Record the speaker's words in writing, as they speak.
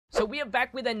So we are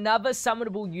back with another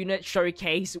summonable unit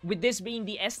showcase, with this being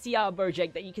the STR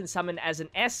Bojack that you can summon as an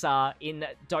SR in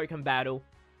Dokkan Battle,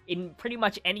 in pretty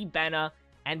much any banner,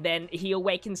 and then he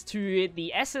awakens to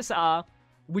the SSR,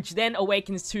 which then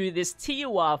awakens to this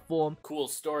TUR form. Cool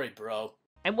story, bro.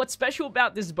 And what's special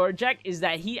about this Bojack is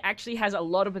that he actually has a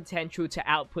lot of potential to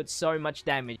output so much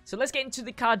damage. So let's get into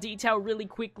the card detail really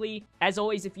quickly. As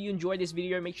always, if you enjoyed this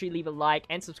video, make sure you leave a like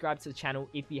and subscribe to the channel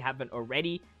if you haven't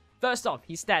already. First off,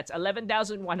 his stats: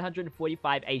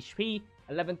 11,145 HP,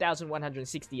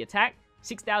 11,160 attack,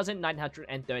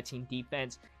 6,913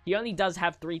 defense. He only does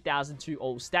have 3,002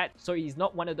 all stat, so he's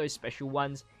not one of those special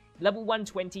ones. Level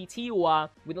 120 TUR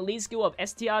with a lead skill of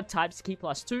STR types key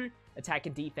 +2, attack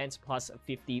and defense plus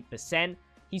 50%.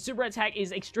 His super attack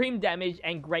is extreme damage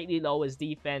and greatly lowers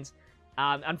defense.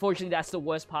 Unfortunately, that's the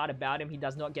worst part about him. He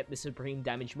does not get the supreme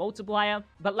damage multiplier.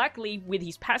 But luckily, with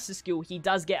his passive skill, he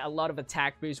does get a lot of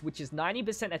attack boost, which is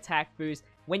 90% attack boost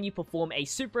when you perform a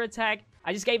super attack.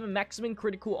 I just gave him maximum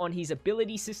critical on his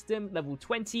ability system, level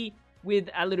 20, with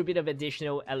a little bit of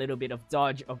additional, a little bit of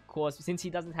dodge, of course. Since he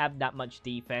doesn't have that much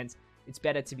defense, it's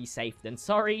better to be safe than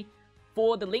sorry.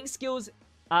 For the link skills,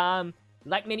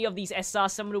 like many of these SR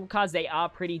summonable cards, they are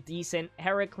pretty decent.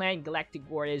 Hera Clan, Galactic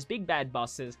Warriors, Big Bad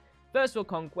Bosses, First World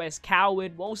Conquest,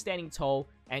 Coward, Wall Standing Tall,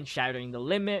 and Shattering the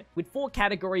Limit. With 4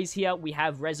 categories here, we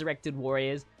have Resurrected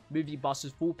Warriors, Movie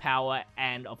Bosses Full Power,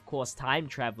 and of course Time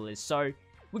Travelers. So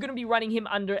we're going to be running him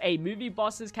under a Movie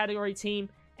Bosses category team,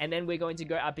 and then we're going to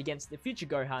go up against the future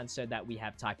Gohan so that we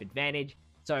have type advantage.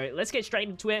 So let's get straight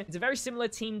into it. It's a very similar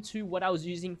team to what I was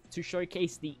using to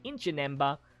showcase the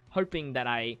Ingenember, hoping that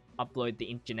I upload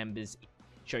the Ingenember's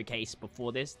showcase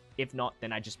before this. If not,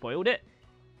 then I just spoiled it.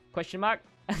 Question mark.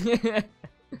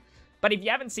 But if you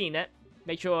haven't seen it,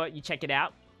 make sure you check it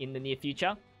out in the near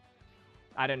future.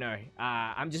 I don't know.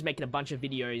 I'm just making a bunch of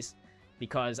videos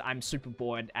because I'm super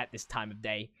bored at this time of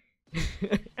day.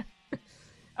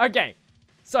 Okay.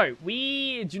 So,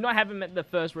 we do not have him at the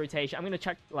first rotation. I'm going to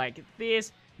check like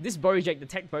this. This Bojack, the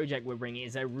tech Bojack we're bringing,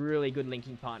 is a really good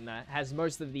linking partner. Has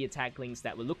most of the attack links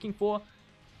that we're looking for.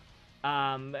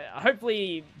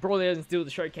 Hopefully, Broly doesn't steal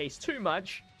the showcase too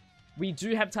much. We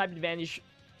do have type advantage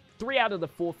 3 out of the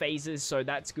 4 phases, so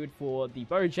that's good for the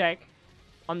Bojack.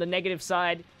 On the negative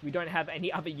side, we don't have any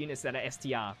other units that are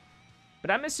STR.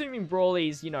 But I'm assuming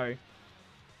Broly's, you know,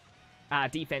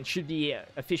 defense should be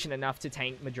efficient enough to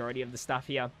tank majority of the stuff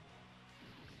here.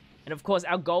 And of course,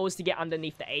 our goal is to get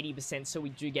underneath the 80%, so we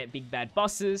do get Big Bad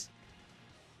Bosses.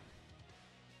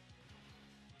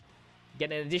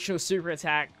 Get an additional super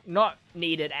attack. Not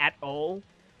needed at all.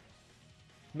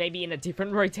 Maybe in a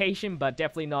different rotation, but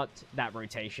definitely not that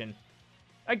rotation.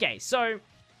 Okay, so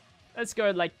let's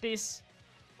go like this.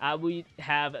 We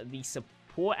have the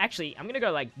support. Actually, I'm going to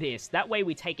go like this. That way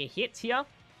we take a hit here,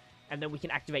 and then we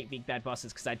can activate Big Bad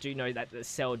Bosses, because I do know that the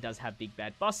cell does have Big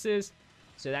Bad Bosses.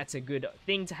 So that's a good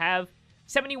thing to have.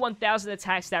 71,000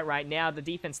 attack stat right now. The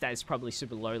defense stat is probably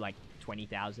super low, like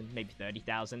 20,000, maybe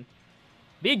 30,000.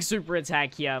 Big super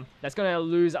attack here. That's going to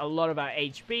lose a lot of our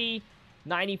HP.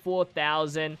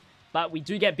 94,000. But we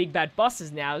do get Big Bad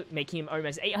Bosses now, making him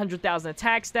almost 800,000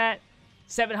 attack stat.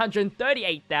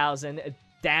 738,000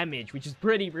 damage, which is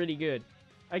pretty good.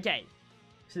 Okay.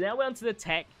 So now we're onto the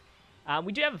tech.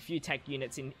 We do have a few tech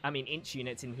units inch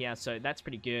units in here, so that's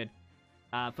pretty good.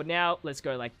 For now, let's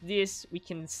go like this. We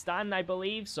can stun, I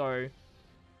believe, so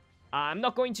I'm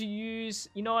not going to use,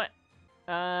 you know what,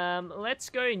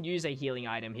 let's go and use a healing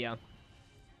item here.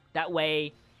 That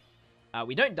way,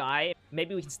 we don't die.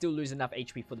 Maybe we can still lose enough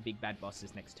HP for the Big Bad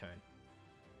Bosses next turn.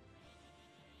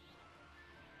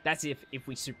 That's if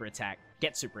we super attack,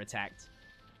 get super attacked.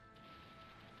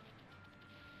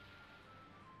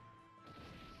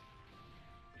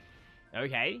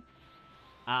 Okay.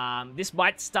 This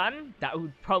might stun. That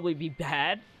would probably be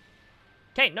bad.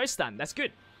 Okay, no stun. That's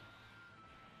good.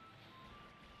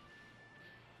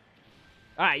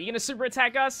 Alright, you gonna super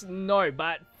attack us? No,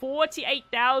 but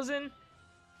 48,000?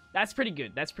 That's pretty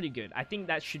good. That's pretty good. I think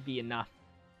that should be enough.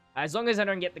 As long as I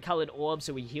don't get the colored orb,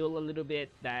 so we heal a little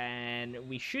bit, then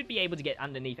we should be able to get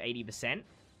underneath 80%.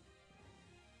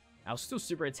 I'll still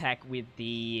super attack with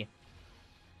the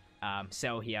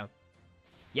cell here.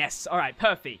 Yes, alright,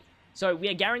 perfect. So we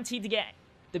are guaranteed to get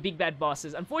the Big Bad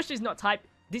Bosses. Unfortunately, it's not type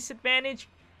disadvantage,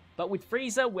 but with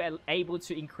Frieza, we're able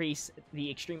to increase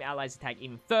the Extreme Allies attack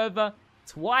even further.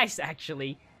 Twice,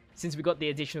 actually, since we got the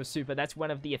additional super. That's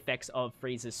one of the effects of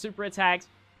Frieza's super attacks.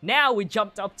 Now we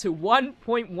jumped up to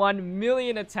 1.1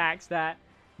 million attacks that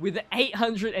with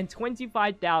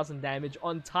 825,000 damage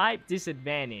on type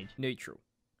disadvantage. Neutral.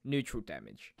 neutral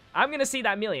damage. I'm gonna see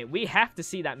that million. We have to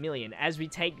see that million as we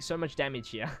take so much damage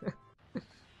here.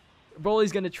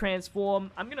 Broly's gonna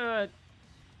transform.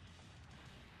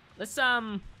 Let's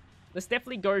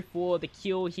definitely go for the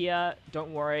kill here.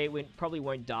 Don't worry, we probably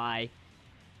won't die.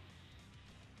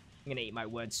 I'm gonna eat my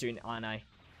words soon, aren't I?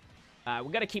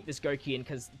 We gotta keep this Goku in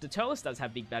because the Turles does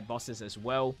have big bad bosses as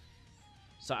well.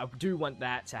 So I do want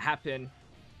that to happen.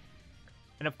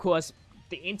 And of course,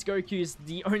 the Int Goku is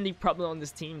the only problem on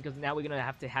this team because now we're gonna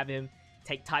have to have him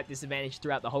take type disadvantage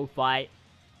throughout the whole fight.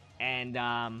 And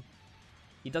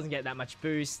he doesn't get that much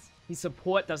boost. His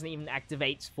support doesn't even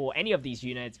activate for any of these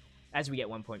units as we get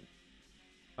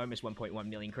almost 1.1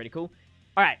 million critical.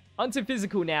 Alright, onto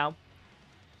physical now.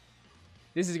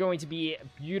 This is going to be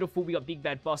beautiful. We got big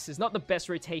bad bosses. Not the best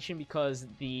rotation because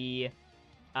the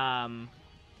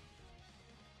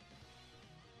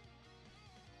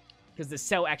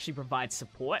cell actually provides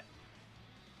support,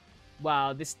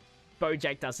 while this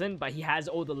Bojack doesn't, but he has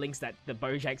all the links that the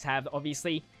Bojacks have.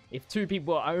 Obviously, if two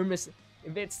people are almost...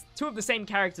 If it's two of the same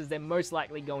characters, they're most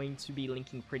likely going to be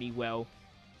linking pretty well.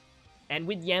 And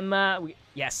with Yemma...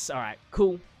 Yes, alright,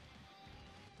 cool.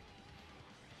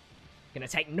 Gonna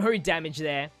take no damage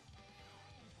there.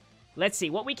 Let's see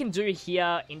what we can do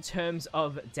here in terms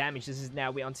of damage. This is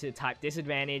now we're onto type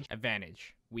disadvantage.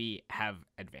 Advantage. We have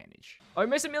advantage.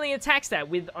 Almost a million attack stat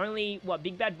with only, what,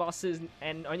 big bad bosses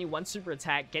and only one super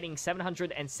attack, getting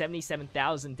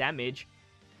 777,000 damage.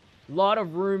 Lot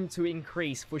of room to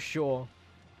increase for sure.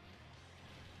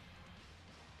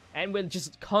 And we're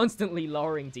just constantly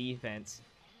lowering defense.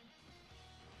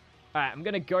 Alright, I'm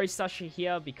gonna Ghost Usher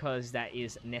here because that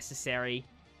is necessary.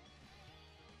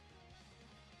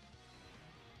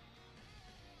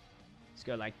 Let's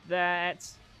go like that.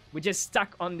 We're just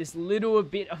stuck on this little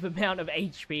bit of amount of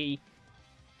HP.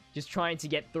 Just trying to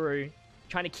get through.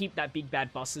 Trying to keep that big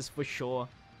bad bosses for sure.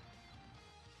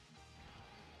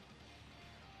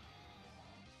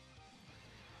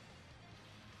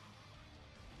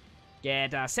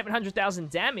 Get 700,000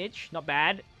 damage. Not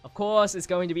bad. Of course, it's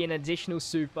going to be an additional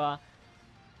super.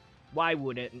 Why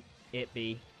wouldn't it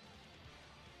be?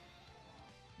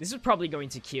 This is probably going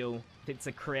to kill if it's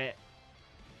a crit.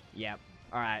 Yep.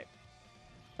 Alright.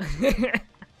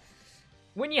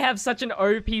 When you have such an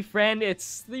OP friend,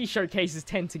 these showcases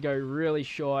tend to go really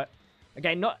short.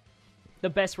 Okay, not the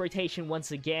best rotation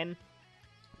once again.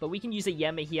 But we can use a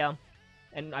Yemma here.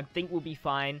 And I think we'll be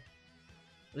fine.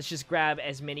 Let's just grab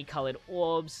as many colored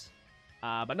orbs.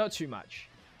 But not too much.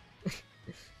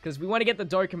 Because we want to get the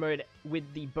Dokkan mode with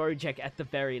the Bojack at the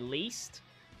very least.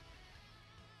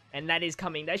 And that is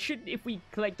coming. That should, if we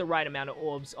collect the right amount of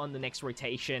orbs on the next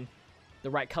rotation, the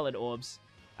right colored orbs,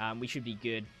 we should be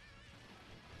good.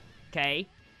 Okay.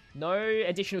 No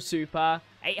additional super.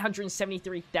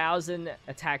 873,000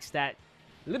 attack stat.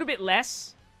 A little bit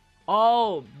less.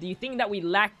 Oh, the thing that we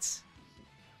lacked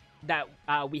that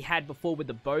we had before with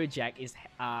the Bojack is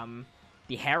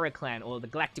the Hera Clan or the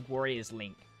Galactic Warriors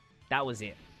link. That was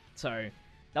it. So,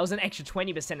 that was an extra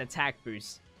 20% attack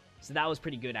boost. So that was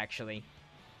pretty good, actually.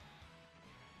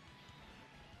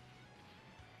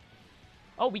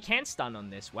 Oh, we can stun on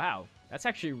this. Wow. That's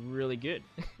actually really good.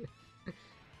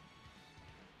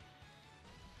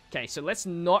 Okay, so let's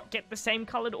not get the same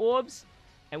colored orbs.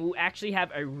 And we'll actually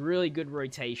have a really good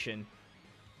rotation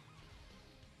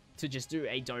to just do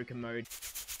a Dokkan mode.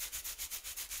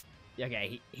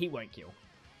 Okay, he won't kill.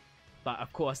 But,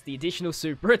 of course, the additional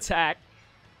super attack.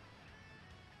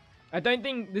 I don't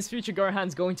think this future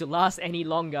Gohan's going to last any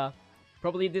longer.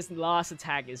 Probably this last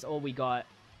attack is all we got.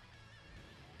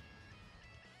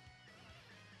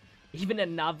 Even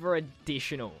another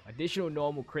additional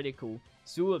normal critical.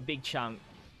 Still a big chunk.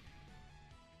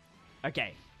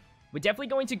 Okay. We're definitely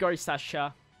going to Ghost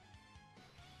Usher.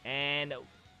 And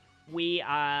we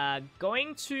are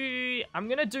going to... I'm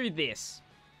going to do this.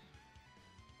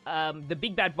 The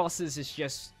big bad bosses is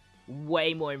just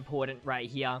way more important right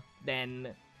here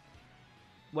than...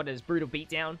 What is Brutal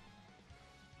Beatdown?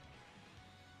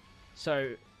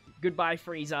 So, goodbye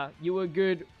Frieza. You were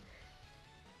good.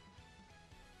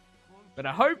 But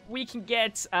I hope we can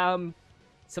get some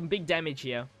big damage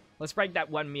here. Let's break that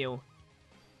 1 mil.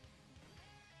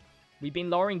 We've been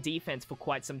lowering defense for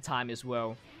quite some time as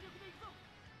well.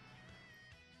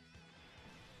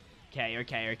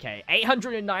 Okay.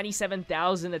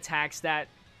 897,000 attack stat.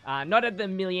 Not at the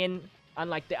million,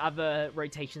 unlike the other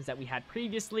rotations that we had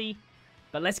previously.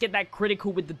 But let's get that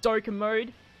critical with the Dokkan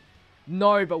mode.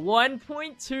 No, but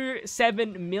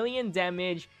 1.27 million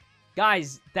damage.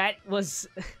 Guys, that was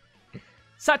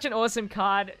such an awesome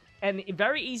card. And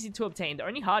very easy to obtain. The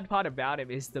only hard part about it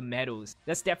is the medals.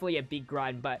 That's definitely a big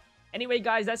grind. But Anyway,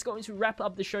 guys, that's going to wrap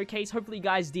up the showcase. Hopefully, you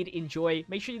guys did enjoy.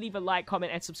 Make sure you leave a like,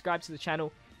 comment, and subscribe to the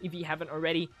channel if you haven't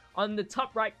already. On the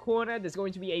top right corner, there's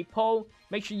going to be a poll.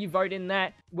 Make sure you vote in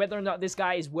that, whether or not this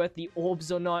guy is worth the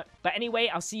orbs or not. But anyway,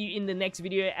 I'll see you in the next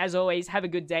video. As always, have a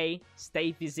good day.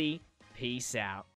 Stay fizzy. Peace out.